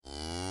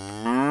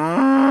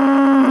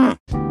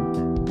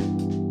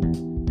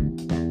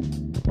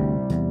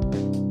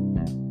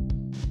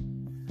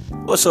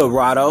What's up,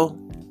 Rado?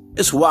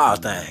 It's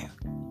Wild Thing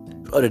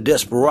of the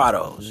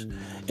Desperados,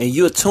 and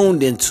you're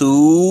tuned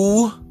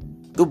into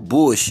the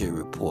Bullshit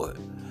Report,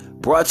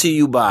 brought to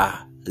you by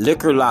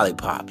Liquor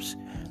Lollipops,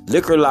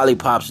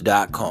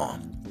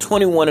 liquorlollipops.com.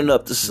 21 and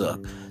up to suck.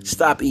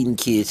 Stop eating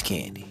kids'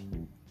 candy.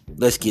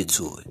 Let's get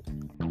to it.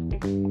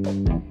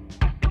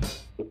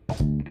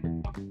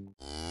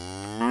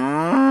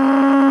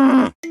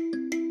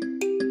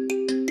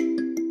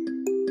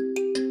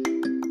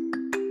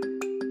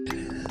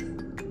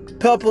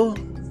 Peppa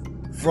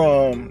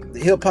from the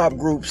hip-hop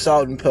group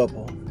Salt and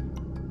Peppa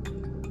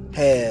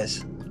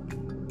has a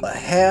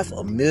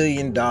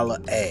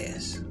 $500,000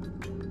 ass.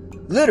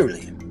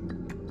 Literally.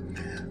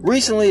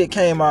 Recently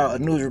a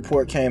news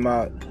report came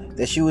out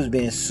that she was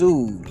being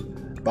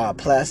sued by a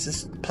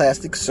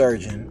plastic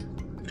surgeon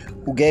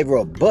who gave her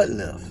a butt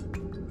lift.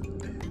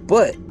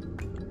 But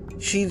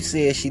she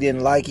said she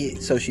didn't like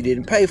it, so she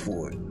didn't pay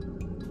for it.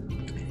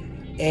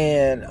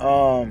 And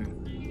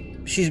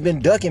she's been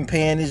ducking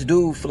paying this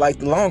dude for like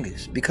the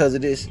longest because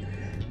of this.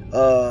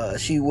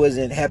 She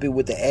wasn't happy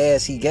with the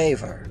ass he gave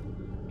her.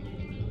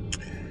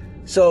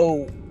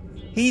 So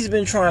he's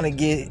been trying to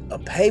get a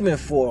payment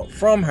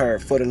from her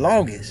for the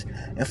longest.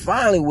 And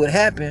finally what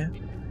happened,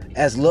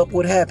 as luck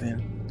would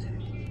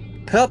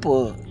happen,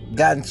 Peppa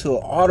got into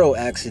an auto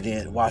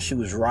accident while she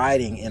was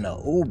riding in an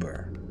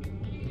Uber.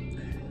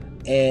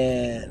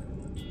 And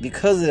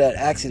because of that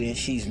accident,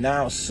 she's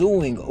now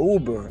suing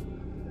Uber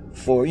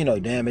for,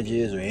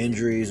 damages or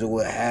injuries or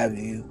what have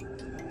you.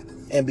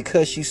 And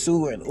because she's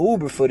suing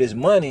Uber for this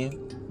money,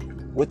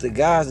 what the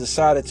guys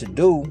decided to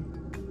do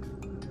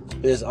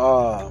is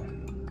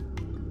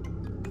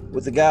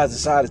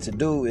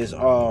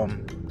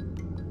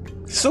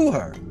sue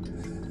her.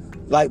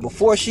 Like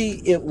before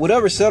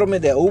whatever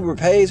settlement that Uber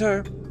pays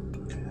her,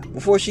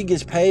 before she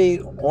gets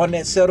paid on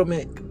that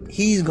settlement,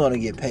 he's gonna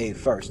get paid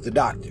first, the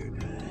doctor.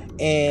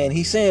 And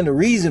he's saying the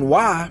reason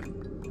why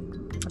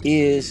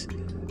is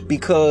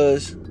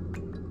because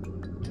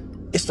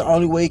it's the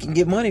only way he can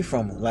get money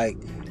from her. Like,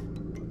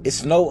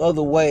 it's no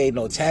other way,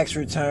 no tax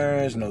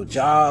returns, no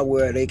job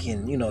where they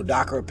can,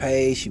 dock her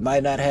pay. She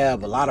might not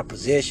have a lot of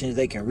possessions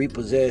they can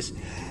repossess.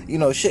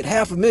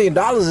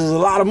 $500,000 is a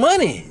lot of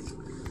money.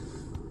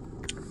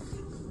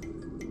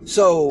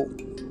 So,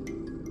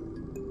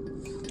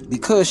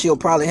 because she'll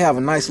probably have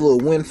a nice little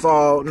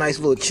windfall, nice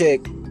little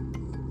check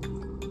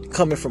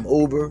coming from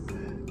Uber,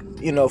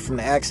 from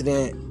the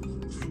accident,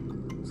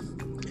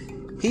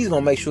 he's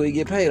gonna make sure he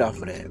get paid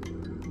off of that.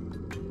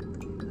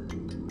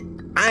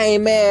 I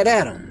ain't mad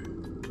at him.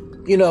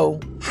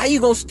 How you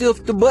gonna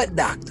stiff the butt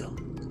doctor?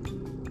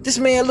 This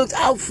man looked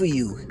out for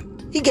you.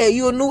 He gave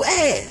you a new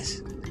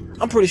ass.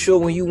 I'm pretty sure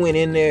when you went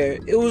in there,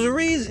 it was a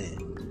reason.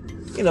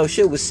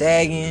 Shit was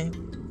sagging.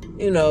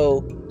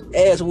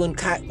 Ass wasn't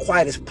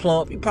quite as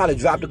plump. You probably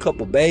dropped a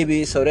couple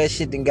babies, so that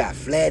shit then got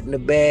flat in the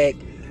back.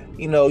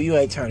 You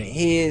ain't turning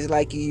heads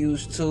like you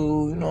used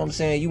to. You know what I'm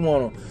saying? You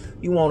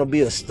wanna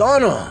be a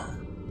stunner.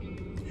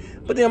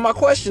 But then my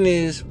question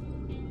is,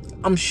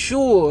 I'm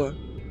sure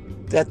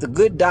that the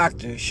good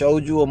doctor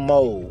showed you a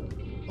mold,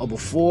 a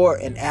before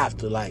and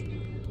after. Like,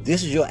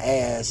 this is your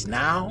ass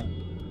now,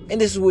 and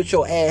this is what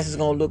your ass is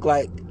gonna look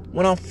like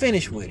when I'm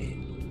finished with it.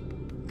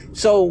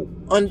 So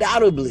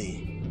undoubtedly,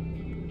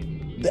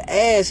 the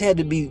ass had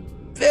to be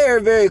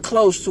very, very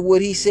close to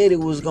what he said it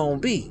was gonna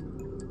be.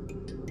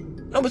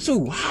 Number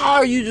two, how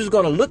are you just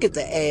gonna look at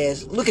the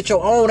ass, look at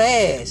your own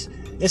ass,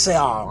 and say,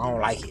 "Oh, I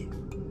don't like it"?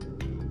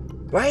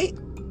 Right?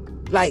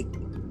 Like,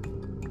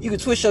 you can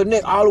twist your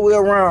neck all the way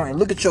around and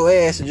look at your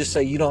ass and just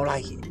say you don't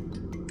like it.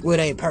 Well,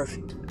 it ain't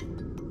perfect.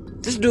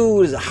 This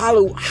dude is a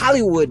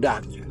Hollywood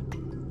doctor.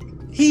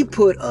 He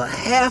put a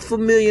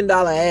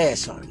 $500,000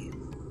 ass on you.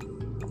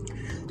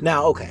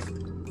 Now, okay,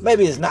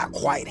 maybe it's not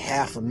quite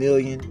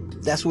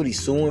 $500,000. That's what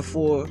he's suing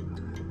for.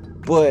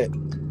 But,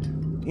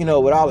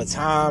 with all the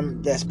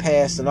time that's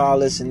passed and all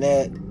this and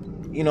that,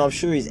 I'm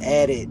sure he's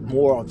added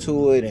more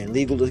onto it and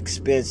legal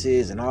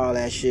expenses and all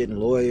that shit and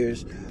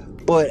lawyers.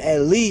 But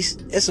at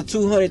least it's a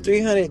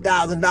 $200,000,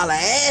 $300,000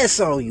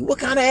 ass on you. What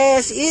kind of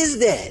ass is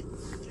that?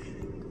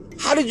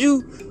 How do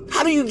you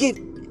get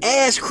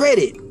ass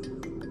credit?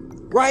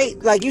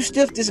 Right? Like, you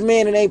stiff this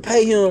man and they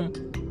pay him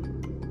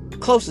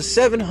close to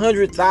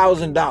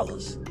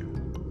 $700,000.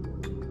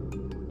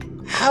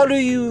 How do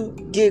you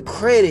get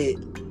credit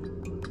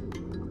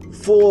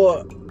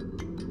for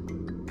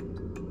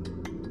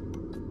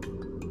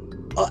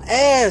a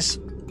ass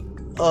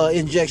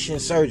injection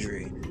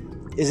surgery?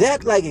 Is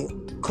that like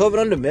covered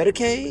under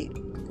Medicaid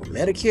or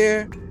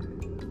Medicare?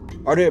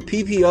 Are there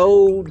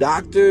PPO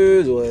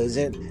doctors, or is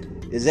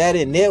that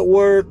in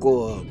network,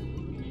 or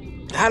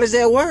how does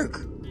that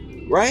work?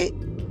 Right?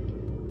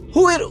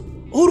 Who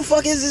the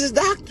fuck is this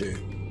doctor?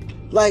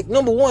 Like,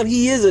 number one,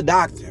 he is a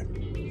doctor.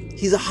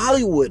 He's a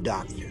Hollywood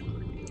doctor,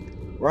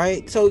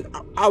 right? So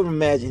I would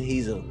imagine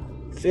he's a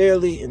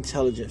fairly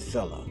intelligent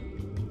fellow.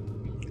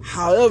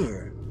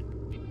 However,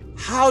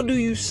 how do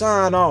you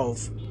sign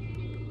off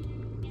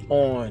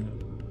on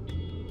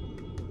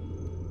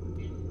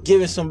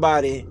giving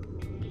somebody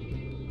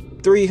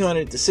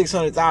 $300,000 to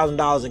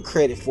 $600,000 in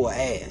credit for an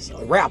ass.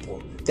 A rapper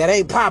that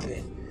ain't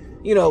popping.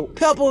 You know,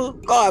 Peppa,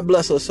 God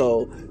bless her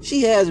soul,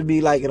 she has to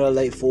be like in her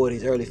late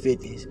 40s, early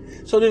 50s.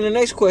 So then the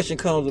next question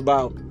comes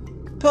about,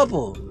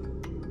 Peppa,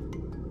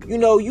 you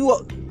know,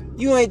 you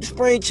ain't the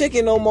spring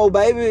chicken no more,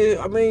 baby.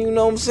 I mean, you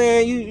know what I'm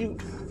saying? You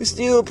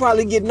still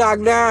probably get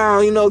knocked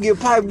down, you know, get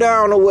piped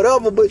down or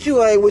whatever, but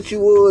you ain't what you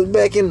was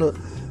back in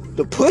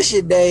the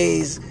Pusha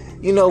days,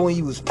 you know, when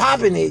you was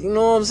popping it. You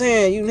know what I'm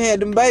saying? You had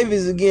them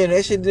babies again.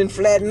 That shit didn't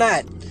flatten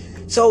out.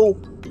 So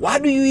why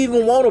do you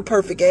even want a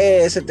perfect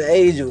ass at the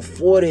age of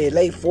 40,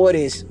 late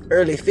 40s,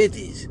 early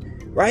 50s,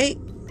 right?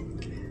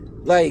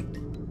 Like,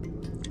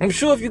 I'm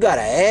sure if you got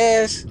an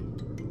ass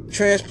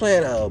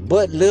transplant, a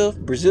butt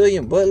lift,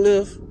 Brazilian butt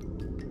lift,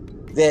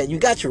 that you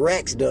got your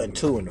racks done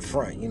too in the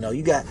front. You know,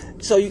 you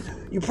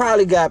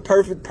probably got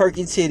perfect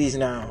perky titties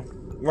now,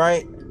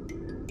 right?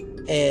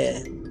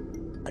 And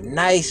a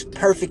nice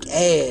perfect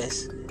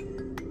ass,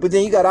 but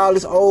then you got all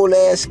this old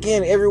ass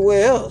skin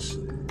everywhere else.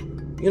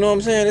 You know what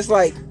I'm saying? It's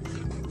like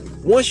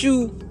once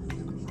you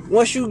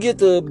get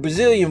the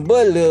Brazilian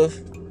butt lift,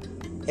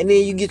 and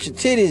then you get your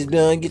titties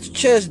done, get your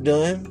chest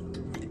done,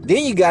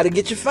 then you got to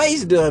get your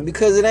face done,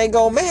 because it ain't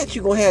gonna match.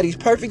 You're gonna have these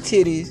perfect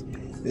titties,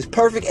 this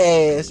perfect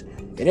ass,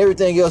 and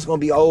everything else gonna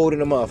be old in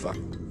the motherfucker,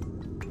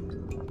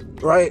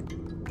 right?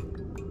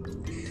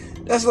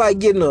 That's like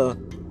getting a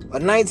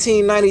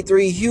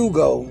 1993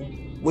 Hugo,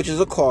 which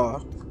is a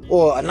car,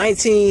 or a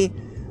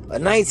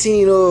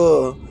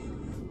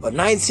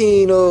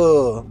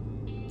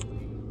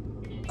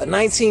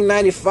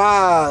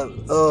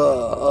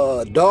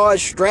 1995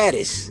 Dodge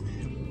Stratus,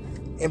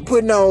 and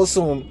putting on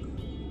some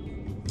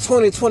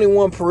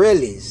 2021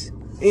 Pirellis.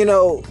 You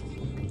know,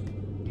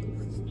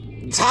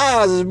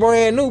 tires is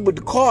brand new, but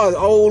the car is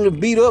old and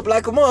beat up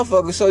like a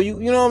motherfucker. So you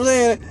know what I'm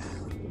saying?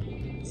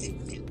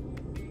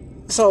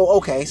 So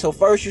okay, so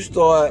first you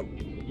start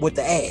with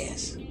the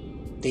ass,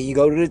 then you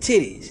go to the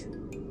titties,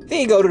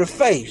 then you go to the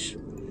face.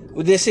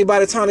 But then see, by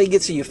the time they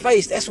get to your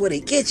face, that's where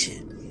they get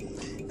you.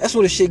 That's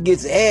when the shit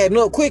gets adding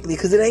up quickly,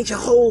 because it ain't your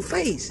whole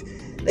face.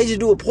 They just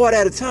do a part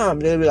at a time.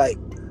 They'll be like,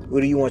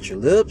 what do you want, your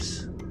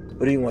lips?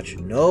 What do you want,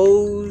 your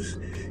nose?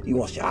 You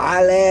want your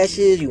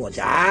eyelashes? You want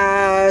your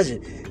eyes?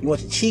 You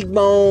want your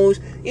cheekbones?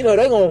 You know,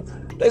 they gonna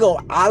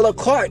a la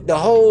carte the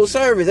whole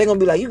service. They're gonna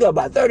be like, you got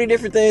about 30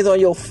 different things on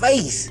your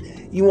face.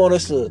 You want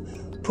us to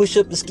push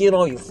up the skin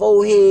on your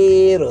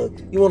forehead, or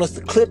you want us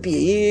to clip your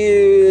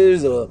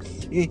ears, or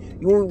you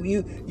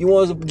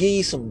want us to give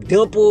you some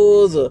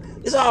dimples, or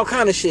it's all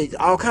kind of shit,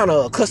 all kind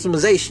of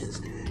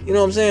customizations. You know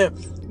what I'm saying?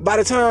 By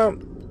the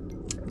time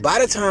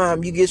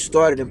you get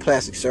started in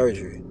plastic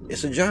surgery,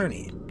 it's a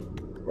journey,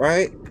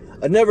 right?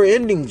 A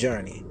never-ending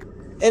journey.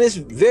 And it's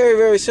very,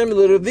 very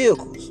similar to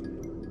vehicles,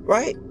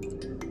 right?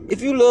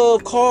 If you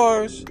love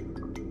cars,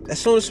 as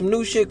soon as some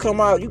new shit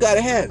come out, you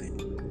gotta have it.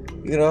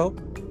 You know,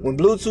 when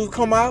Bluetooth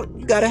come out,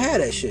 you gotta have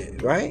that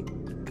shit, right?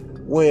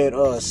 When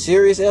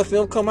Sirius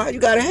FM come out, you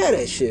gotta have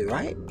that shit,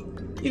 right?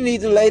 You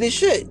need the latest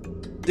shit,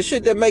 the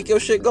shit that make your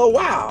shit go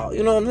wow.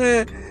 You know what I'm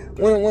saying?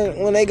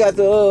 When they got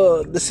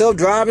the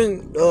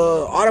self-driving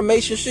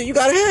automation shit, you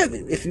gotta have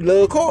it if you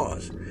love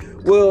cars.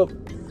 Well,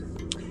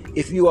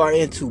 if you are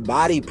into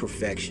body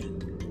perfection,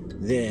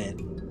 then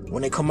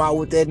when they come out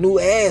with that new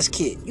ass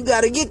kit, you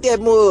gotta get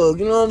that mug.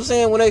 You know what I'm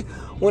saying? When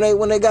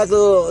they got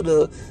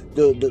the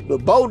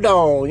bow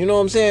down, you know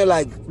what I'm saying?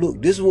 Like,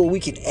 look, this is what we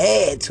can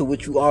add to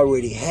what you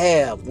already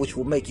have, which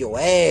will make your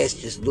ass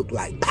just look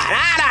like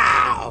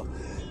pa-da-da,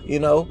 you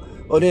know?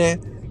 Or then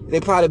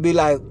they probably be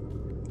like,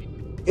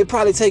 it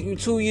probably take you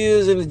 2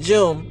 years in the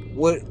gym,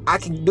 what I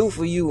can do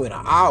for you in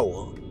an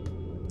hour,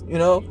 you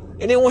know?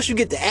 And then once you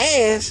get the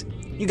ass,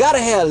 you gotta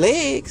have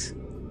legs,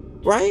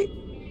 right?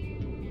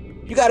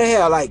 You gotta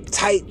have like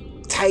tight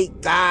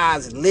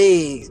thighs and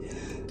legs.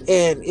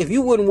 And if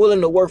you wasn't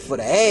willing to work for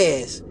the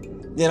ass,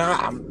 then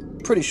I'm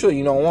pretty sure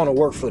you don't want to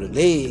work for the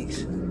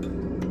legs.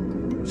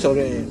 So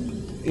then,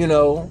 you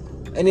know,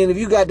 and then if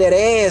you got that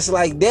ass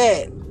like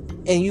that,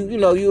 and you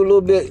know, you a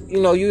little bit,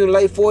 you know, you in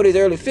late 40s,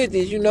 early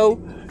 50s, you know,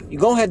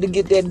 you're going to have to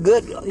get that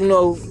gut, you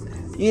know,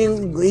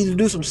 you either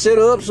do some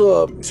sit-ups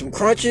or some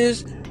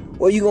crunches,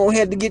 or you're going to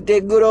have to get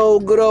that good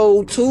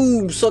old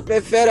tube, suck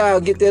that fat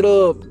out, get that,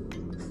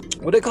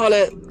 what they call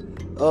that,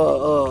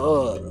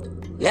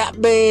 lap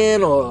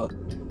band, or,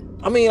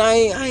 I mean, I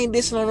ain't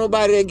dissing on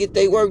nobody that get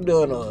their work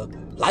done, or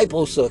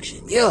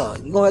liposuction. Yeah,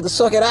 you're gonna have to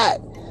suck it out.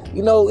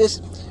 You know,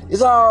 it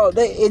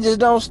just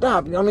don't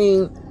stop. I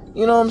mean,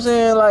 you know what I'm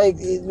saying? Like,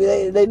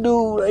 they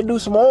do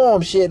some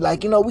arm shit.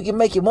 Like, you know, we can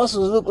make your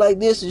muscles look like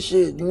this and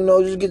shit. You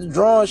know, just get the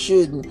drawing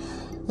shit. And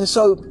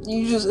so,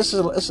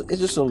 it's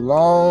just a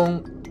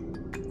long,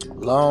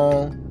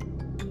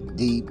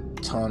 deep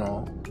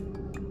tunnel.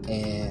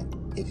 And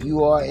if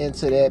you are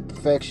into that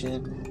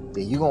perfection,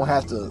 then you're gonna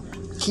have to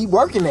keep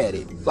working at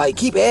it. Like,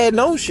 keep adding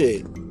on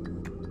shit.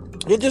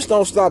 It just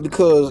don't stop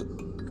because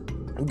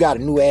you got a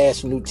new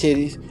ass, new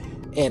titties,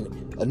 and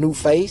a new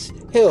face.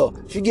 Hell,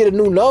 if you get a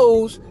new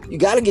nose, you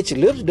gotta get your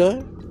lips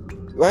done,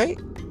 right?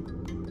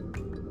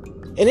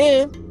 And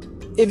then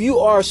if you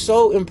are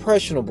so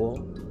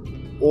impressionable,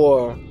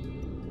 or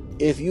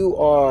if you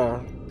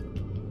are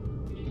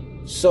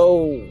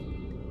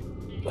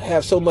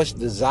have so much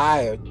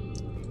desire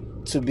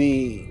to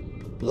be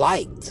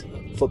liked,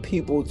 for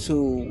people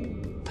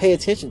to pay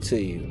attention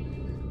to you,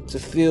 to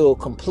feel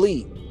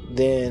complete,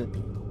 then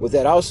what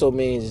that also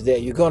means is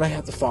that you're going to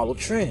have to follow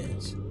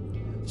trends.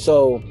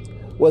 So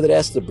whether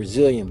that's the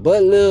Brazilian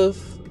butt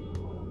lift,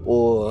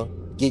 or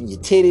getting your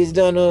titties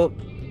done up,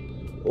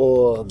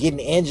 or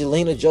getting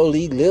Angelina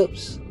Jolie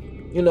lips,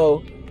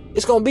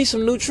 it's going to be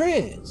some new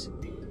trends,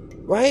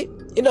 right?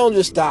 It don't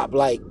just stop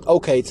like,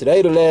 okay,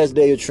 today the last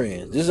day of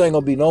trends. This ain't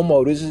going to be no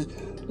more.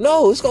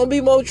 No, it's going to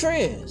be more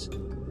trends.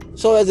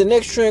 So as the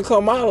next trend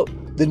come out,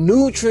 the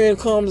new trend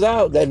comes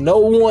out that no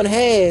one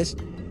has,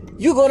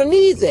 you're going to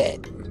need that.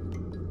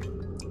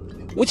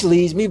 Which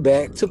leads me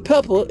back to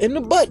Peppa and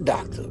the butt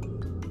doctor.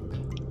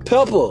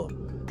 Peppa,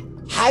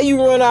 how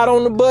you run out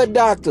on the butt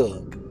doctor?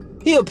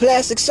 He a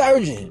plastic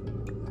surgeon.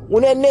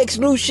 When that next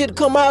new shit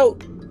come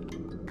out,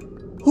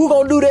 who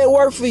gonna do that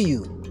work for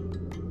you?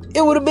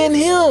 It would have been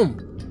him.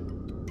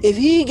 If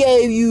he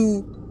gave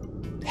you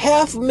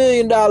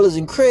 $500,000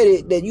 in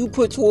credit that you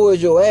put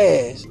towards your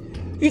ass,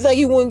 you think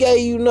he wouldn't give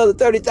you another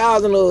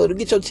 $30,000 to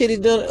get your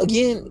titties done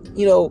again?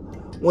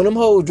 When them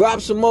hoes drop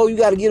some more, you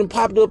got to get them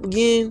popped up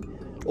again.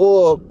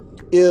 Or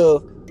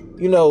if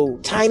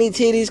tiny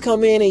titties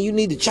come in and you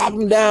need to chop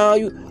them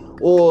down,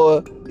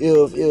 or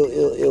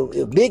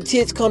if big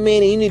tits come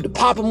in and you need to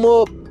pop them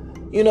up,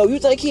 you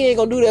think he ain't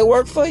gonna do that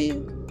work for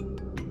you?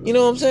 You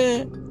know what I'm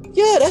saying?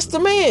 Yeah, that's the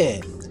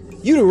man.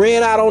 You done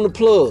ran out on the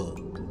plug.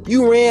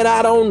 You ran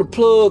out on the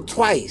plug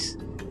twice.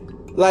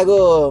 Like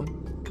the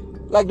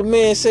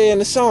man said in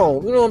the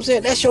song, you know what I'm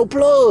saying? That's your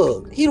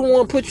plug. He the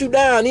one put you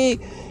down. He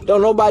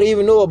don't nobody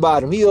even know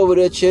about him. He over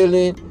there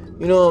chilling.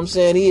 You know what I'm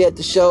saying? He at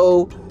the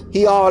show.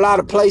 He all out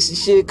of place and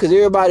shit, because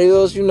everybody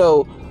else,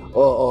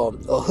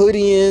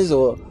 hoodians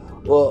or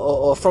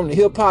from the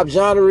hip hop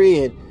genre,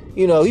 and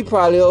he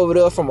probably over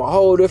there from a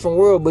whole different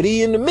world. But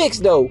he in the mix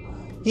though.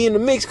 He in the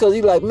mix because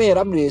he like, man,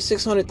 I did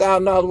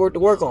 $600,000 worth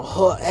of work on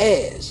her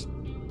ass.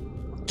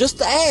 Just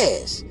the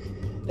ass.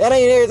 That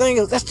ain't everything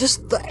else. That's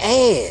just the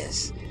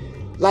ass.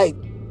 Like,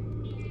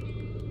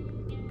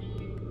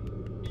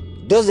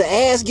 does the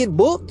ass get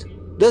booked?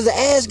 Does the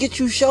ass get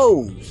you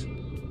shows?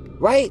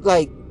 Right?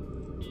 Like,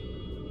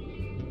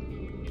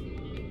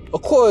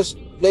 of course,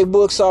 they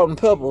book Salt and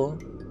Pepper.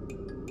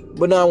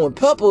 But now when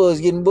Peppa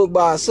is getting booked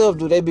by herself,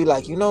 do they be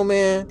like,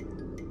 man,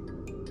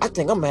 I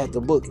think I'm going to have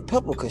to book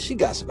Peppa because she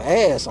got some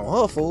ass on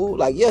her, fool.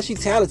 Like, yeah, she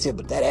talented,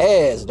 but that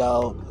ass,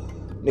 dog.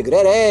 Nigga,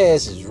 that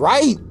ass is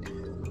right.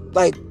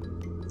 Like,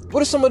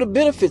 what are some of the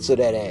benefits of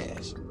that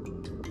ass?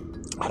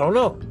 I don't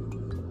know.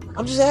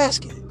 I'm just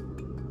asking.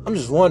 I'm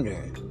just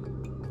wondering.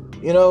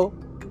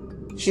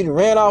 She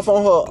ran off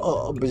on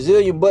her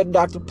Brazilian butt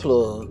doctor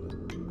plug.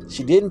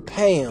 She didn't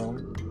pay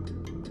him.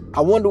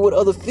 I wonder what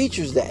other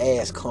features the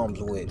ass comes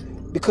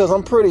with. Because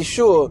I'm pretty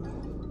sure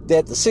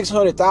that the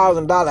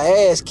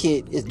 $600,000 ass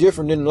kit is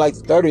different than like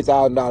the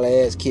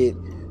 $30,000 ass kit.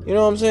 You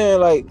know what I'm saying?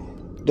 Like,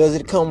 does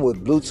it come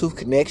with Bluetooth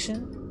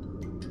connection?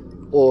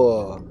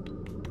 Or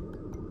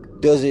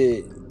is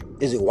it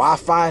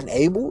Wi-Fi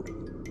enabled?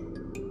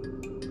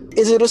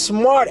 Is it a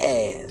smart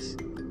ass?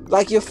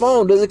 Like your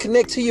phone, does it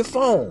connect to your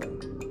phone?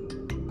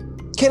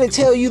 Can it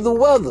tell you the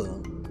weather?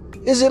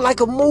 Is it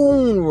like a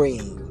moon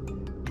ring?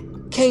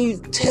 Can you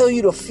tell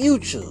you the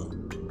future?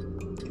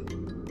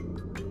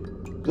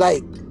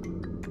 Like,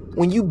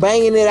 when you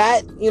banging it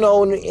out,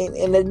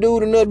 and the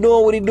dude in there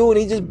doing what he doing,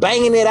 he just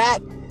banging it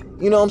out,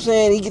 you know what I'm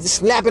saying? He gets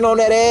snapping on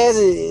that ass.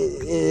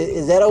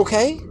 Is that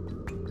okay?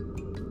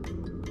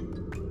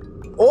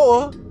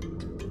 Or,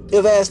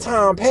 if as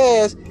time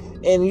passed,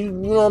 and you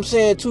know what I'm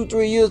saying,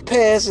 2-3 years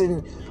pass,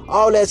 and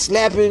all that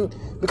slapping,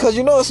 because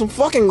there's some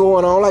fucking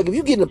going on. Like, if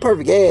you getting the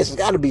perfect ass, there's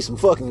got to be some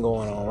fucking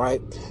going on,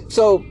 right?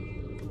 So,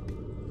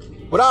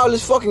 with all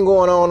this fucking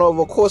going on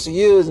over a course of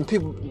years, and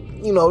people,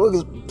 look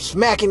at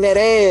smacking that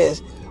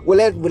ass, will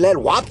that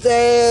whop the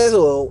ass,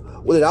 or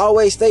will it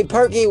always stay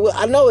perky? Well,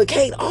 I know it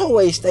can't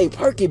always stay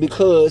perky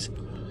because,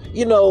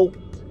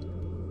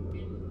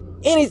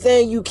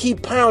 anything you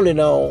keep pounding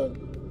on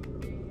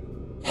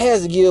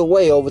has to give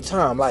way over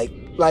time, like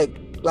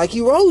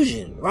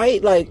erosion,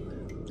 right? Like,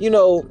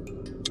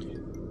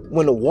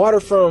 when the water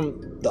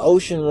from the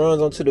ocean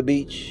runs onto the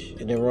beach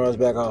and then runs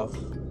back off,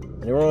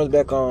 and it runs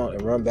back on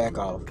and run back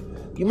off,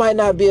 you might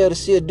not be able to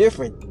see a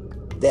difference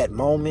that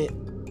moment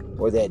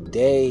or that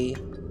day,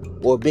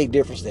 or a big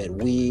difference that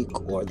week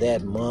or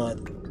that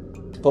month.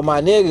 But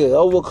my nigga,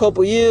 over a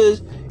couple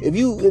years, if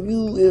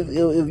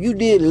you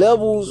did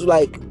levels,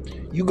 like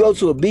you go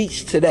to a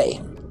beach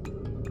today,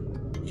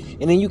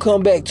 and then you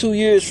come back 2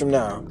 years from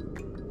now,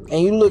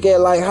 and you look at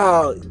like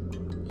how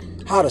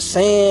the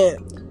sand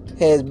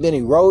has been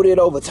eroded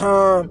over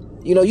time,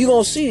 you're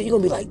gonna see it. You're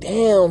gonna be like,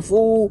 damn,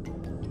 fool,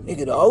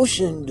 nigga, the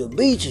ocean, the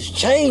beach is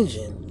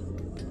changing.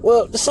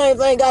 Well, the same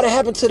thing gotta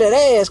happen to that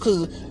ass,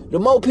 because the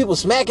more people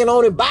smacking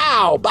on it,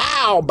 bow,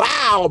 bow,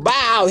 bow,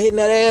 bow, hitting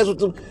that ass with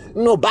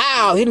the,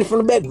 bow, hitting it from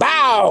the back,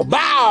 bow,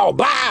 bow,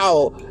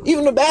 bow.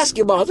 Even the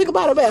basketball. Think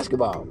about a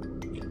basketball.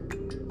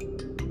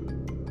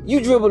 You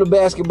dribble the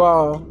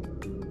basketball,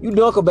 you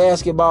dunk a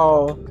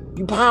basketball,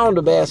 you pound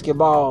a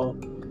basketball,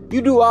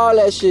 you do all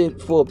that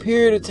shit for a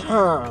period of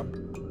time.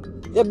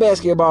 That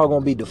basketball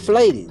gonna be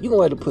deflated. You're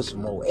gonna have to put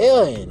some more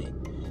air in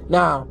it.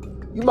 Now,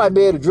 you might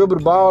be able to dribble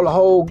the ball the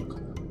whole,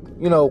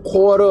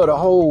 quarter or the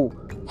whole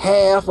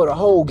half or the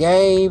whole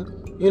game.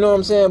 You know what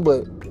I'm saying?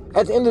 But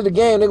at the end of the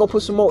game, they're gonna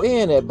put some more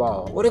air in that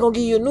ball. Or they're gonna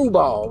give you a new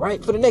ball,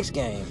 right? For the next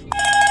game.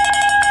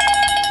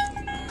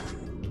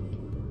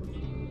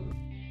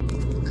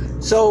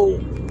 So,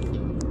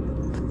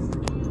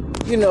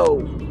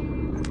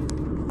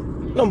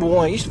 number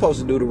one, you're supposed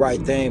to do the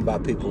right thing by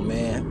people,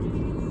 man.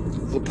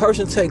 If a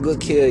person take good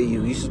care of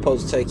you, you're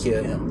supposed to take care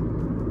of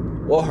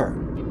him or her.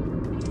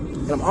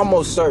 And I'm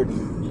almost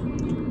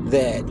certain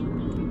that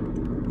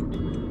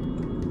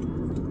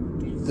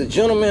the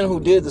gentleman who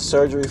did the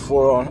surgery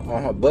for her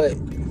on her butt,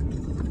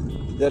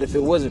 that if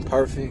it wasn't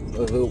perfect,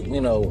 or if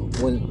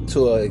it, went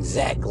to an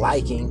exact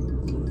liking,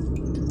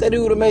 that he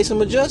would have made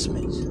some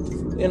adjustments.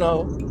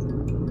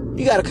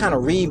 You got to kind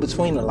of read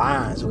between the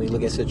lines when you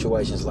look at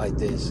situations like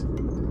this.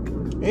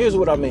 Here's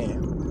what I mean.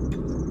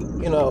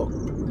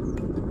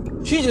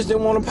 She just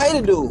didn't want to pay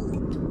the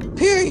dude.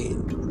 Period.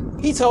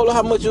 He told her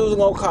how much it was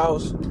going to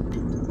cost.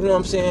 You know what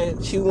I'm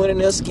saying? She went in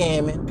there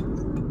scamming.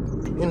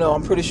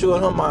 I'm pretty sure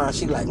in her mind,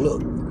 she like,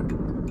 look,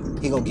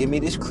 he going to give me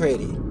this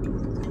credit.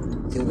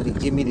 Then when he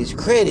give me this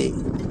credit,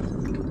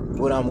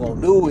 what I'm going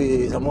to do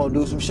is I'm going to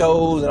do some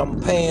shows and I'm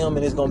going to pay him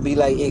and it's going to be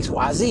like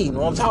XYZ. You know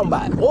what I'm talking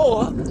about?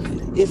 Or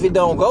if it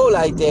don't go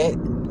like that,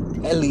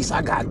 at least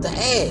I got the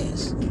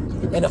ass.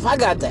 And if I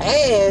got the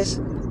ass,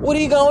 what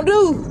he gonna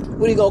do?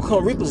 What, he gonna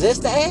come repossess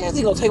the ass?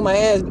 He gonna take my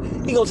ass,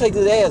 he gonna take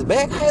this ass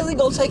back? How he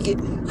gonna take it?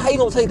 How he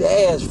gonna take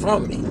the ass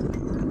from me?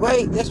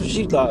 Right? That's what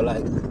she thought,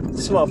 like,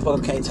 this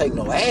motherfucker can't take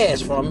no ass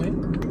from me.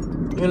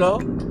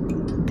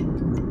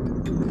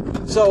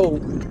 So,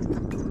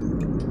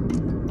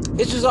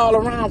 it's just all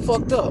around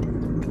fucked up.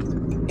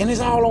 And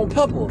it's all on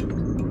Peppa.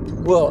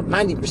 Well,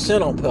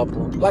 90% on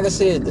Peppa. Like I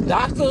said, the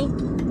doctor,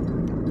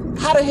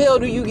 how the hell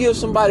do you give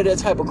somebody that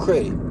type of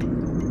credit?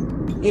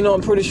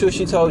 I'm pretty sure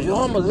she told you,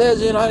 I'm a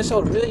legend, I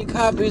sold 1 million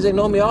copies, they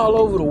know me all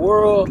over the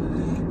world.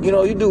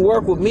 You do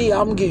work with me,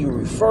 I'm gonna give you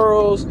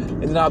referrals,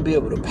 and then I'll be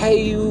able to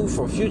pay you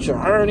for future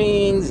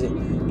earnings.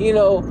 And,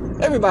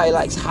 everybody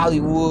likes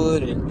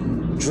Hollywood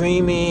and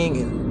dreaming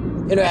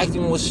and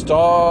interacting with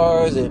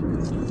stars.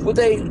 And what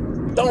they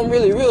don't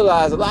really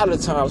realize a lot of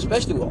the time,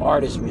 especially with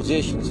artists,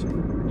 musicians,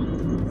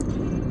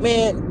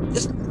 man,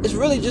 it's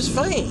really just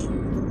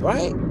fame,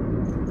 right?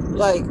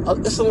 Like,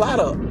 it's a lot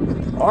of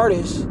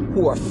artists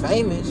who are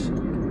famous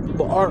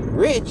but aren't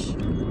rich.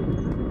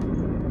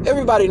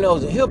 Everybody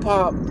knows in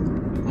hip-hop,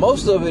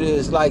 most of it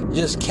is like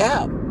just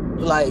cap.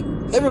 Like,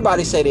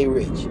 everybody say they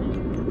rich.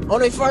 On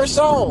their first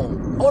song,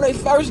 on their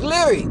first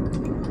lyric,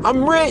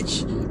 I'm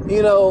rich.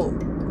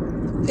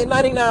 And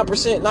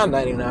 99%, not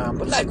 99,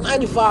 but like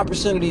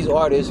 95% of these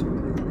artists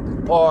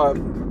are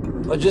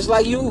just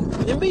like you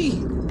and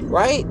me,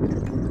 right?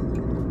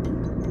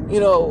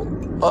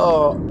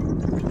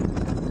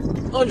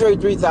 Andre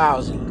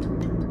 3000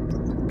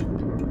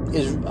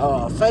 is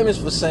famous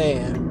for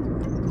saying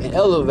in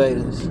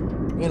elevators,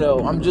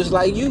 I'm just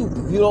like you.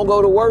 If you don't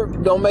go to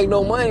work, don't make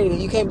no money,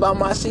 then you can't buy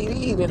my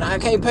CD, then I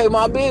can't pay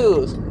my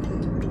bills.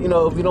 If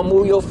you don't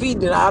move your feet,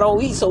 then I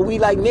don't eat. So we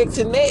like neck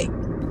to neck.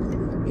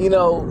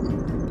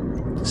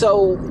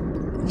 So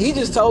he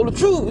just told the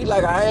truth. He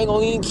like, I ain't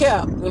gonna even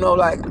cap.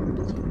 Like,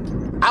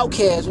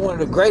 Outkast, one of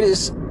the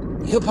greatest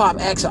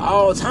hip-hop acts of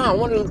all time,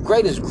 one of the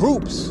greatest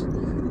groups,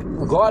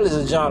 regardless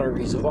of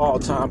genres of all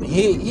time.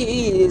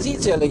 He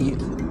telling you,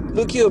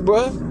 look here,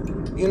 bruh,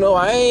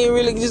 I ain't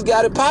really just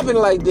got it popping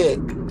like that,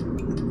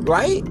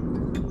 right?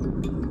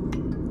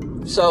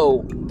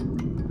 So,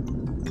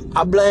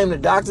 I blame the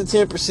Dr.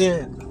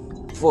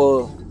 10%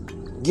 for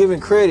giving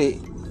credit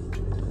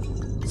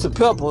to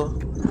Peppa,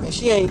 and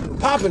she ain't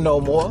popping no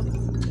more,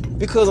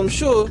 because I'm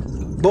sure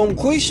Boom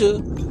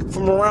Quisha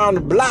from around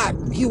the block,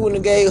 he wouldn't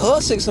have gave her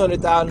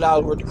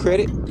 $600,000 worth of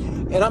credit,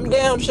 and I'm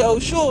damn sure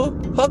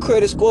her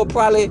credit score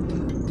probably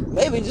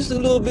maybe just a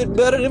little bit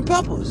better than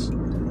Peppa's,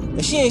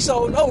 and she ain't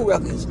sold no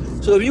records.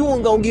 So if you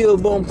weren't gonna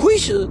give Boom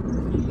Quisha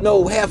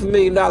no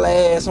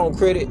 $500,000 ass on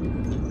credit,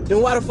 then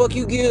why the fuck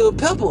you give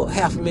Peppa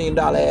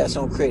 $500,000 ass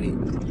on credit?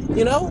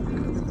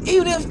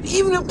 Even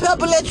if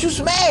Peppa let you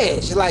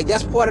smash, like,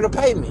 that's part of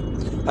the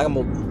payment. Like, I'm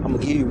gonna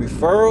give you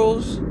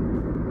referrals,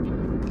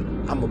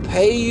 I'm gonna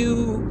pay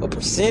you a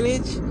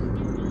percentage,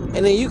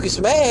 and then you can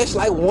smash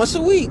like once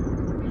a week.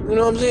 You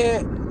know what I'm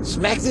saying?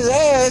 Smack his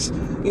ass,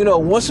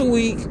 once a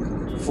week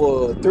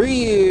for 3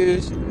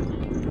 years.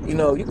 You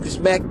can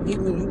smack, you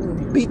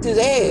can beat his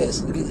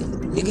ass.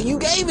 Nigga, you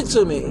gave it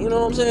to me. You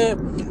know what I'm saying?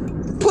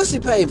 Pussy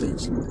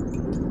payments,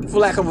 for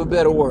lack of a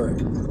better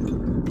word.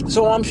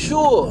 So I'm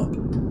sure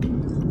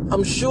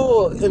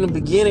in the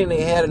beginning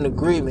they had an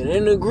agreement.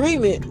 In the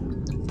agreement,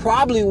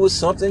 probably was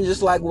something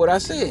just like what I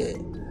said.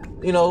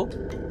 You know,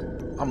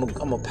 I'm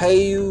gonna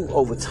pay you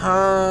over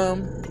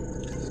time.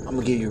 I'm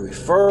gonna give you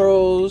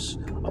referrals.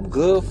 I'm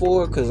good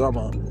for it because I'm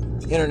a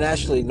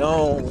internationally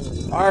known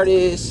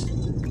artist,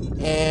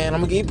 and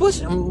I'm gonna give you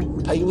pussy. I'm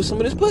gonna pay you with some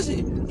of this pussy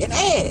and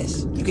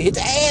ass. You can hit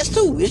the ass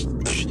too.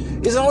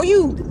 It's on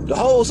you. The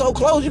hole's so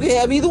close you can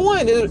have either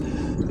one.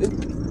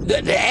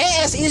 The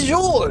ass is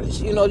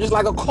yours. You know, just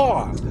like a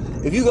car.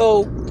 If you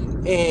go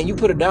and you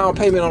put a down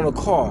payment on a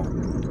car,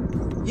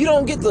 you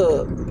don't get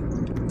the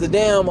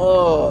damn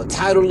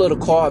title of the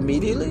car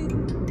immediately.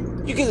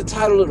 You get the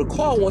title of the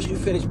car once you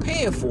finish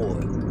paying for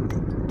it.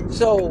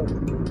 So,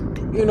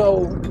 you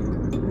know,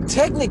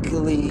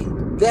 technically,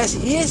 that's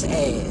his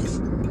ass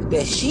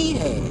that she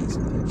has.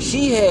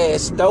 She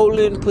has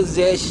stolen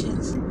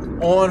possessions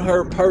on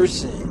her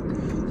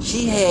person.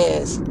 She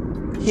has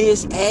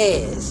his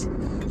ass.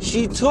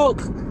 She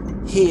took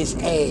his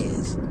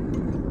ass.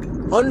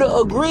 Under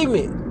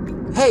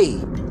agreement, hey,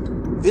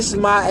 this is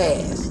my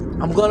ass.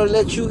 I'm gonna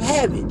let you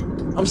have it.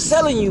 I'm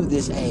selling you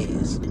this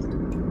ass.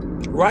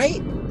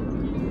 Right?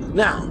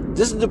 Now,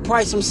 this is the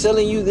price I'm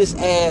selling you this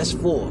ass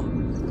for.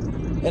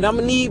 And I'm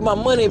gonna need my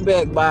money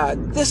back by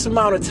this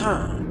amount of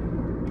time.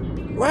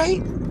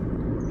 Right?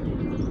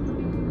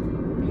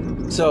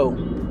 So,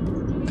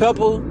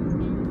 Peppa,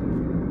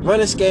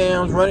 running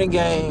scams, running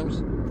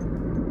games,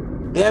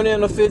 damn near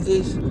in the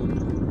 50s,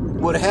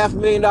 with a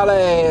 $500,000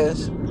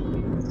 ass. You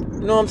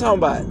know what I'm talking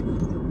about?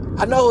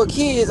 I know her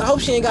kids. I hope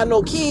she ain't got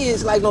no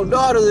kids, like no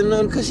daughters and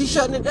nothing, because she's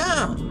shutting it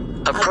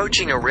down.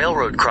 Approaching a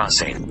railroad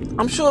crossing.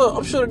 I'm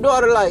sure the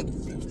daughter like,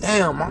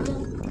 damn, mama,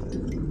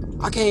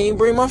 I can't even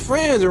bring my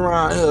friends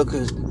around here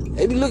because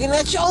they be looking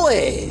at your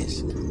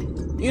ass.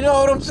 You know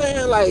what I'm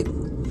saying? Like,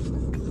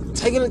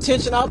 taking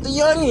attention off the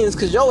youngins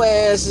because your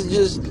ass is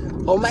just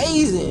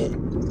amazing.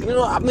 You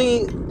know, I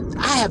mean,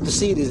 I have to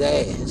see this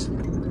ass.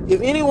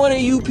 If any one of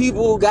you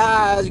people,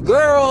 guys,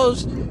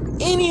 girls,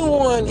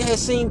 anyone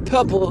has seen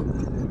Peppa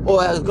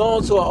or has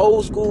gone to an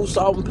old school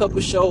Salt and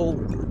Pepper show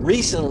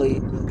recently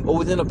or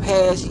within the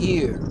past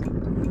year,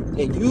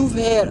 and you've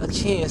had a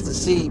chance to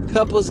see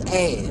Peppa's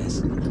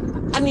ass,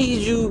 I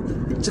need you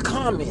to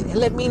comment and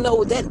let me know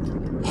what that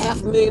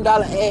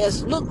 $500,000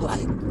 ass look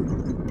like.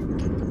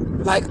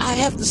 Like, I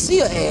have to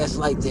see an ass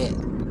like that.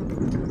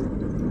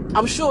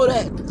 I'm sure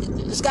that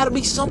there's got to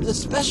be something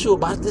special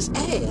about this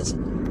ass.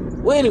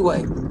 Well,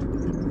 anyway,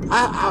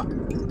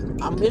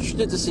 I'm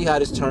interested to see how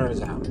this turns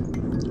out.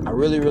 I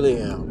really,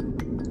 really am.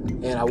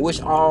 And I wish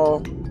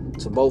all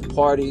to both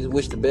parties,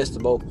 wish the best to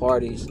both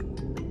parties.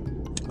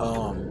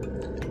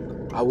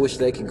 I wish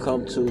they can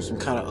come to some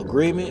kind of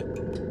agreement,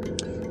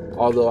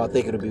 although I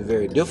think it'll be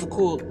very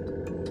difficult.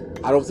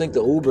 I don't think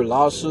the Uber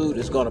lawsuit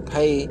is going to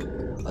pay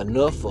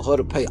enough for her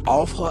to pay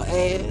off her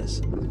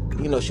ass.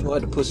 You know, she's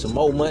going to have to put some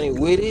more money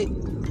with it,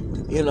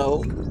 you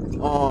know.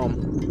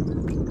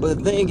 But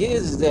the thing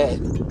is that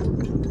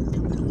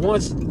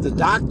once the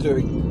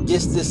doctor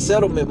gets this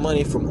settlement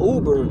money from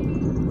Uber,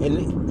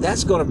 and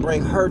that's going to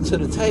bring her to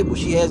the table.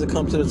 She has to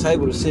come to the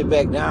table to sit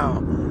back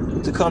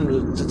down to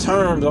come to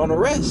terms on the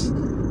rest.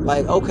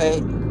 Like, okay,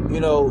 you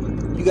know,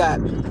 you got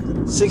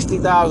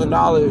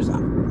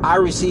 $60,000. I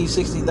received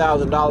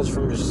 $60,000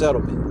 from your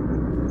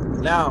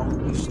settlement. Now,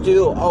 you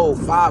still owe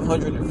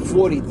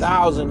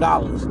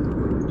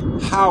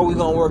 $540,000. How are we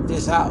going to work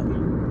this out?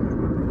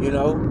 You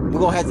know, we're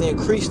going to have to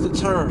increase the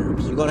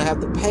terms. You're going to have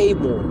to pay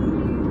more.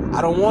 I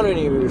don't want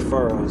any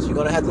referrals. You're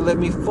going to have to let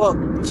me fuck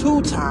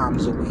 2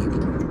 times a week.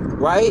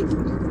 Right?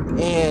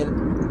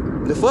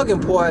 And the fucking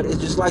part is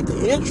just like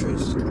the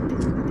interest.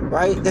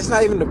 Right? That's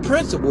not even the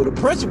principal. The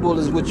principal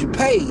is what you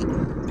pay.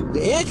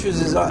 The interest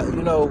is,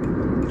 you know,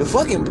 the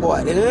fucking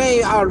part. And it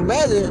ain't, I would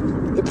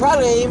imagine, it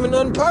probably ain't even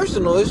nothing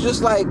personal. It's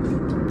just like,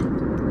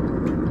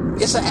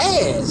 it's an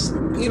ass.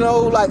 You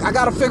know, like, I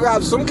got to figure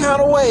out some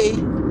kind of way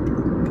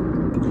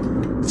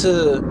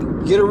to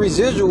get a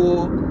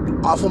residual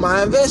off of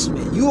my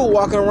investment. You were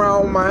walking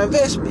around with my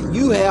investment.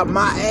 You have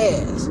my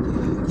ass.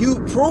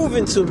 You've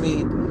proven to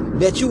me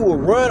that you will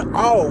run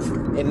off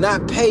and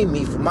not pay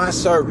me for my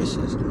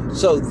services.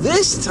 So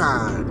this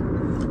time,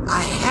 I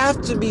have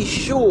to be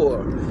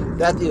sure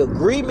that the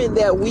agreement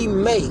that we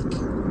make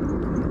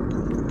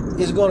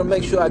is going to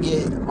make sure I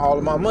get all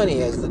of my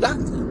money as the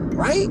doctor,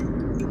 right?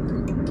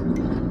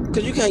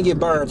 Because you can't get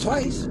burned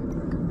twice,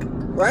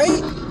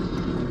 right?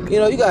 You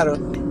know, you got to,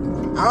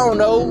 I don't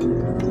know,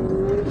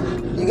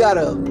 you got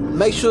to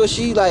make sure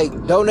she,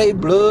 like,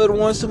 donate blood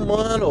once a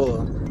month,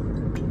 or,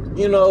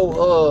 you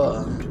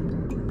know,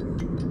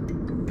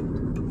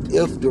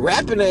 if the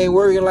rapping ain't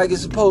working like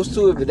it's supposed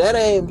to, if that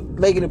ain't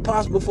making it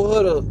possible for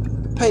her to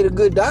pay the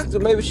good doctor,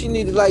 maybe she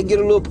need to, like, get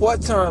a little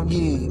part-time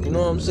gig, you know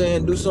what I'm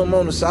saying? Do something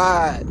on the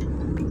side,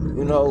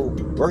 you know,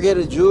 work at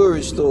a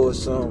jewelry store or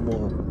something,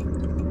 or,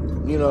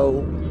 you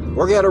know,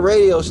 work at a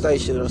radio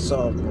station or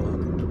something, or,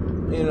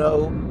 you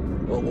know,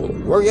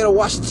 work at a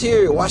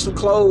washateria, wash some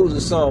clothes or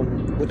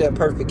something with that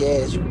perfect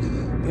ass.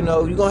 You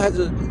know, you're gonna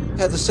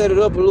have to set it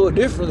up a little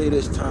differently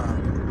this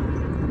time.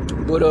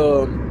 But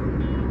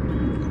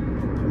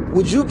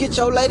would you get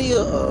your lady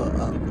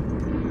a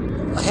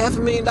a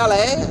 $500,000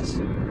 ass?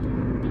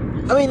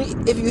 I mean,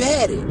 if you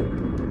had it,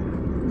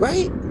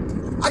 right?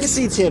 I can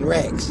see 10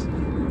 racks,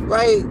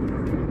 right?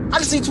 I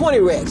can see 20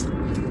 racks.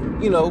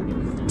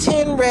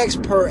 10 racks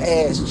per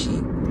ass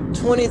cheek.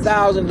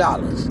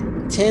 $20,000.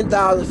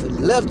 $10,000 for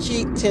the left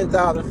cheek,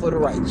 $10,000 for the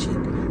right cheek.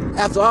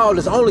 After all,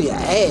 it's only an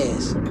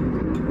ass,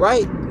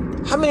 right?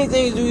 How many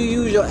things do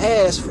you use your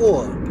ass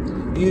for?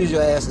 You use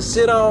your ass to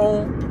sit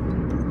on,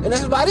 and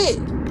that's about it.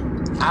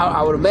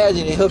 I would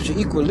imagine it helps your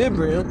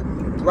equilibrium,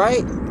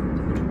 right?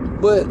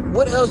 But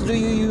what else do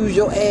you use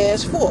your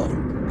ass for?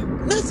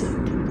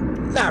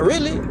 Nothing. Not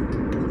really.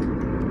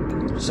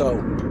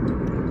 So,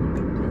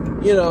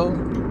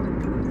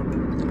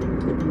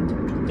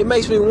 it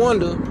makes me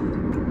wonder,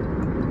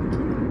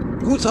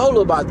 who told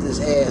her about this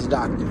ass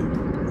doctor?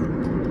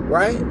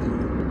 Right?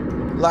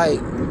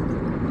 Like,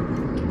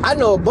 I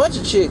know a bunch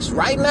of chicks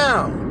right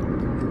now,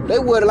 they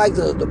wear like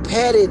the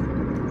padded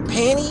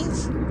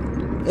panties,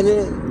 and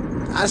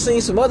then I seen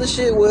some other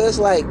shit where it's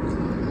like,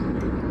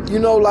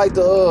 like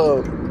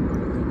the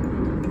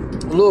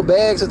little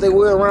bags that they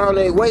wear around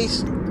their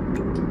waist,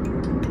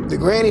 the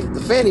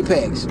fanny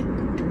packs.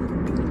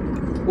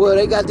 Well,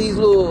 they got these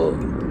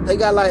they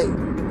got like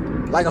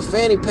a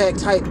fanny pack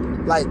type,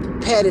 like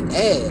padded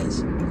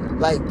ass.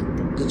 Like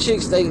the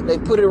chicks, they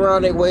put it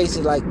around their waist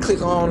and like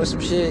click on or some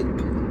shit,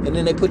 and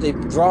then they put their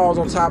drawers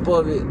on top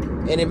of it,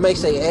 and it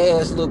makes their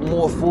ass look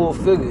more full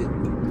figured.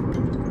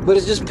 But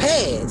it's just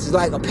pads. It's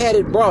like a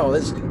padded bra.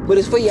 But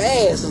it's for your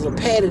ass. It's a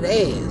padded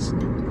ass.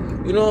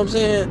 You know what I'm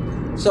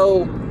saying?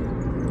 So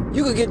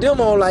you could get them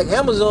on like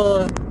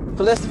Amazon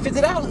for less than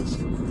 $50.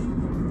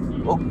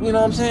 Or, you know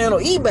what I'm saying?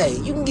 Or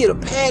eBay. You can get a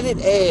padded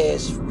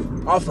ass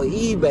off of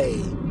eBay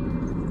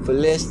for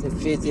less than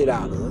 $50.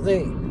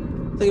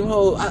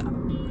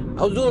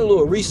 I was doing a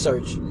little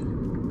research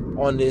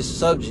on this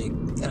subject,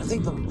 and I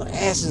think the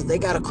asses, they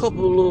got a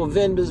couple of little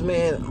vendors,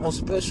 man, on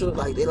special,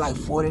 like they like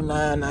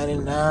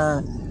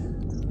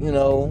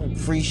 $49.99,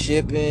 free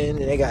shipping,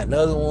 and they got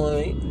another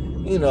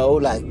one,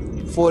 like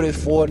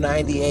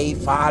 $44.98,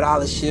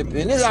 $5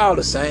 shipping. It's all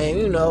the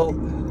same,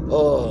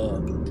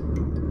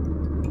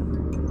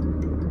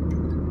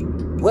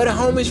 where the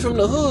homies from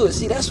the hood,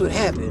 see, that's what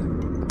happened.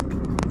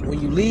 When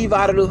you leave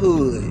out of the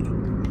hood,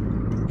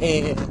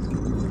 and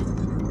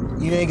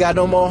you ain't got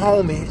no more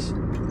homies,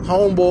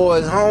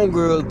 homeboys,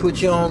 homegirls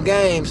put you on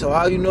game, so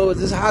all you know is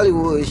this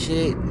Hollywood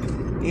shit.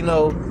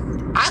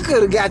 I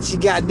could have got you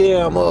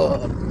goddamn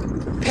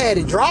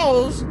padded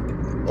drawers,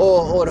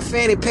 or the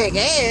fanny pack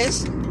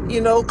ass,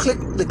 click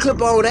the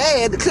clip on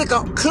ass, the click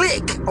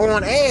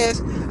on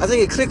ass. I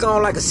think it click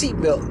on like a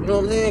seatbelt, you know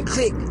what I'm saying?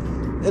 Click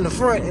in the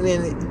front, and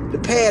then the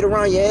pad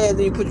around your ass,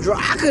 then you put the drawer.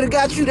 I could have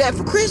got you that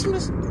for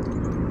Christmas.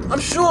 I'm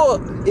sure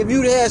if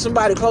you'd had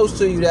somebody close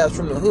to you that was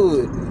from the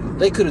hood,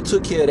 they could have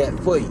took care of that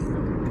for you.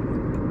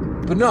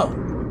 But no,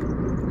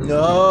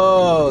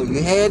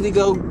 you had to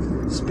go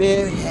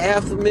spend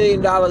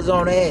 $500,000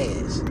 on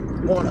ass,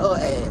 on her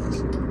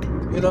ass,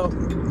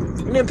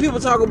 And then people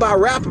talk about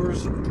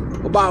rappers,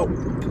 about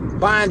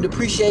buying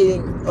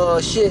depreciating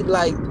shit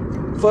like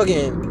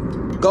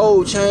fucking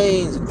gold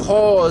chains,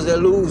 cars that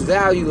lose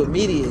value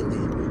immediately.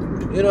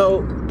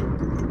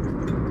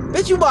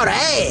 Bitch, you bought an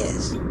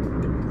ass.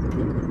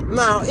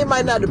 Now, it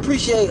might not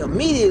depreciate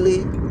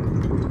immediately,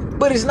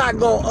 but it's not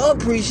going to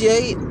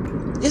appreciate.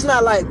 It's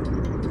not like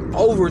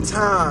over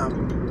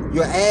time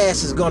your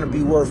ass is going to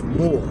be worth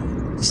more.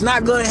 It's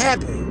not going to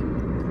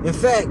happen. In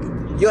fact,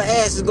 your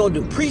ass is going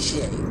to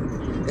depreciate.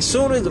 As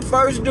soon as the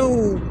first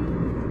dude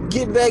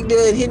get back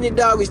there and hitting the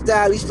doggy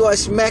style, he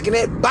starts smacking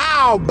that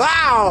bow.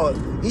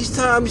 Each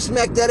time you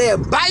smack that ass,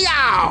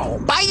 bow.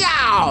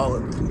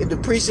 It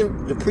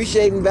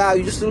depreciating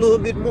value just a little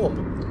bit more.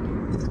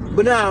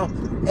 But now,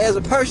 as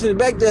a person is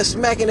back there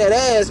smacking that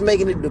ass,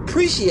 making it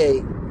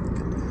depreciate,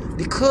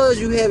 because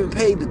you haven't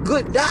paid the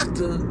good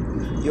doctor,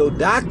 your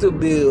doctor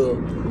bill,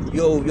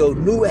 your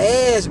new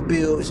ass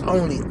bill is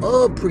only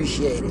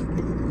appreciated.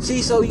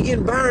 See, so you're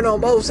getting burned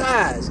on both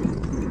sides.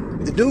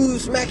 The dude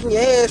smacking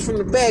your ass from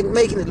the back,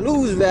 making it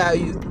lose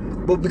value,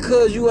 but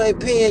because you ain't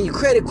paying your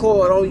credit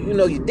card on,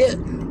 your debt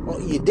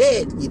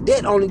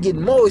only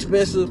getting more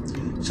expensive,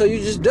 so you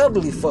just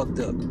doubly fucked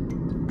up,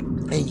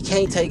 and you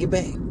can't take it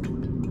back.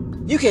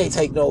 You can't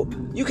take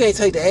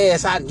the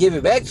ass out and give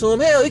it back to him.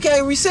 Hell, you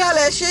can't resell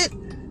that shit.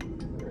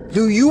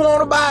 Do you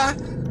want to buy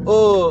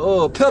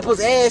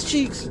Peppa's ass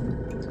cheeks?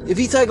 If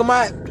he take them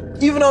out,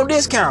 even on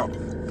discount,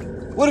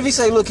 what if he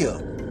say, look here,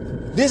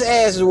 this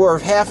ass is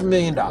worth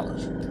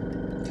 $500,000.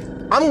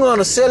 I'm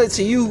gonna sell it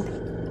to you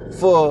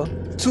for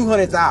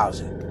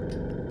 $200,000.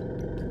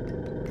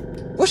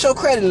 What's your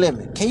credit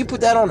limit? Can you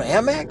put that on the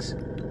Amex?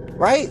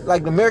 Right?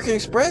 Like the American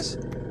Express?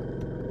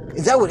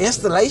 Is that with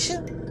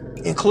installation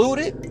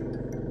included?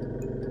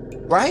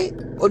 Right?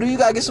 Or do you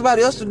gotta get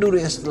somebody else to do the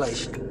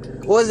installation?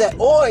 Or is that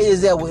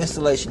with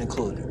installation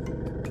included?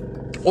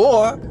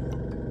 Or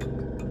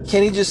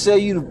can he just sell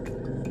you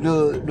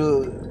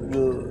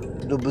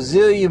the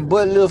Brazilian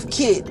butt lift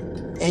kit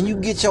and you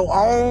get your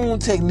own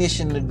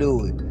technician to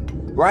do it?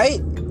 Right?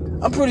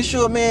 I'm pretty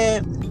sure,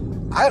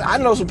 man, I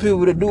know some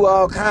people that do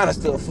all kind of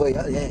stuff for you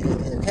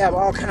and have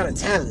all kind of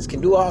talents,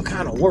 can do all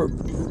kind of work.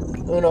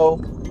 You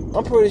know,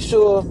 I'm pretty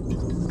sure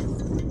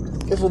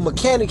if a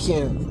mechanic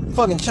can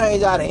fucking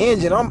change out an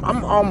engine,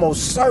 I'm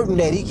almost certain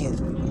that he can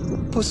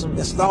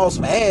install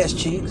some ass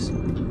cheeks,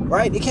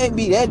 right? It can't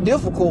be that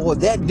difficult or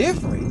that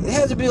different. It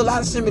has to be a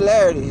lot of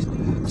similarities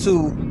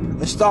to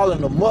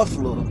installing a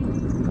muffler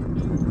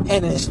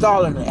and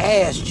installing the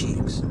ass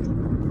cheeks.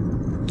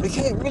 It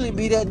can't really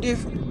be that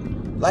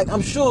different. Like,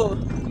 I'm sure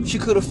she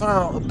could have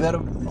found a better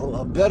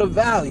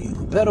value,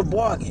 a better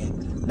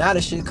bargain. Now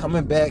that shit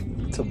coming back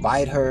to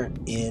bite her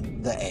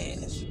in the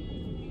ass.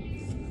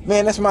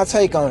 Man, that's my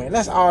take on it.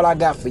 That's all I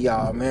got for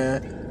y'all,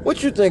 man.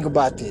 What you think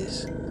about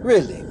this?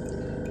 Really?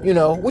 You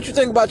know, what you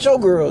think about your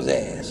girl's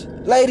ass?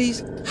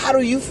 Ladies, how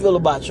do you feel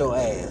about your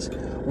ass?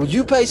 Would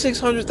you pay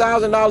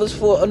 $600,000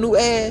 for a new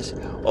ass?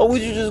 Or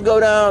would you just go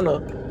down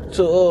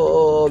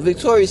to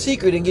Victoria's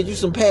Secret and get you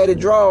some padded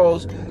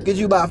drawers, get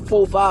you about 4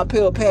 or 5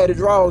 pair of padded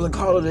drawers and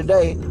call it a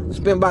day,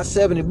 spend about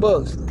 $70?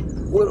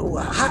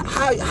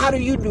 How do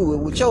you do it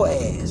with your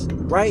ass,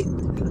 right?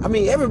 I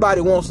mean,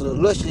 everybody wants a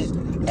luscious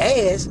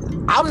ass.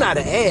 I'm not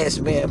an ass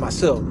man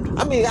myself.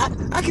 I mean,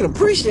 I can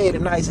appreciate a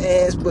nice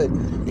ass, but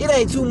it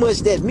ain't too much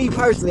that me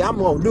personally I'm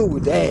gonna do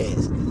with the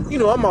ass. You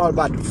know, I'm all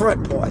about the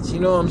front parts, you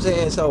know what I'm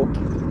saying? So,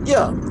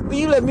 yeah,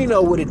 you let me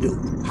know what it do.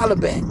 Holla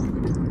back.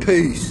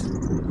 Peace.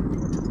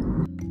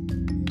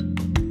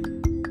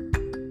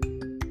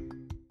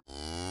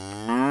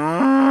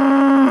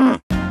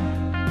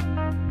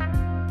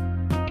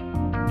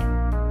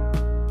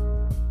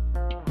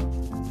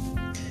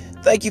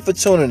 Thank you for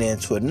tuning in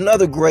to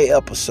another great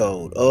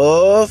episode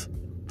of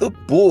The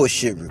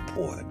Bullshit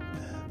Report,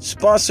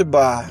 sponsored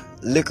by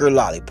Liquor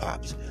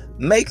Lollipops,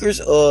 makers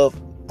of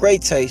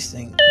great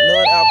tasting,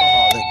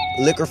 non-alcoholic,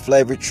 liquor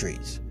flavored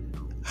treats.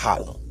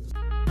 Holla.